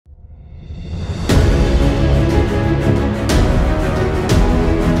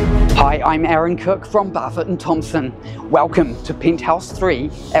Hi, I'm Aaron Cook from Barfoot and Thompson. Welcome to Penthouse 3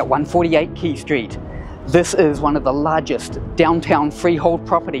 at 148 Quay Street. This is one of the largest downtown freehold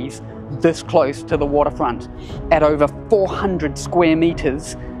properties this close to the waterfront. At over 400 square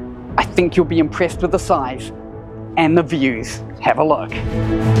meters, I think you'll be impressed with the size and the views. Have a look.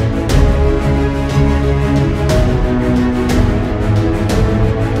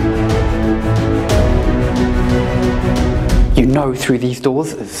 You know through these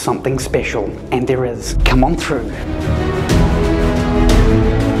doors is something special, and there is. Come on through.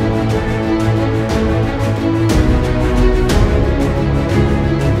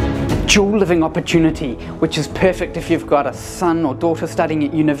 A dual living opportunity, which is perfect if you've got a son or daughter studying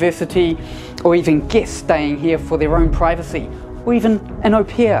at university, or even guests staying here for their own privacy, or even an au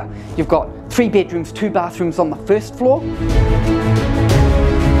pair. You've got 3 bedrooms, 2 bathrooms on the first floor.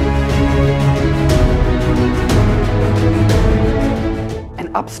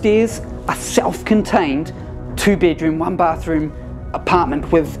 Upstairs, a self-contained 2-bedroom, 1-bathroom apartment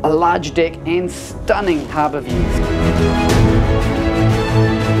with a large deck and stunning harbour views.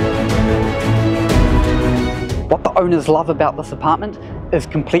 What the owners love about this apartment is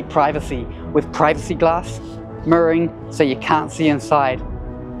complete privacy, with privacy glass, mirroring so you can't see inside.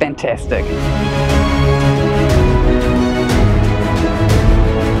 Fantastic.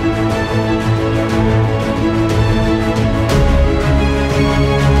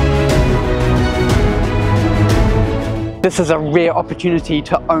 This is a rare opportunity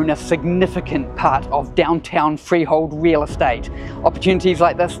to own a significant part of downtown freehold real estate. Opportunities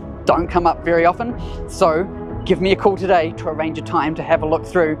like this don't come up very often, so give me a call today to arrange a time to have a look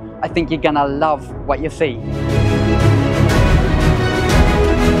through. I think you're gonna love what you see.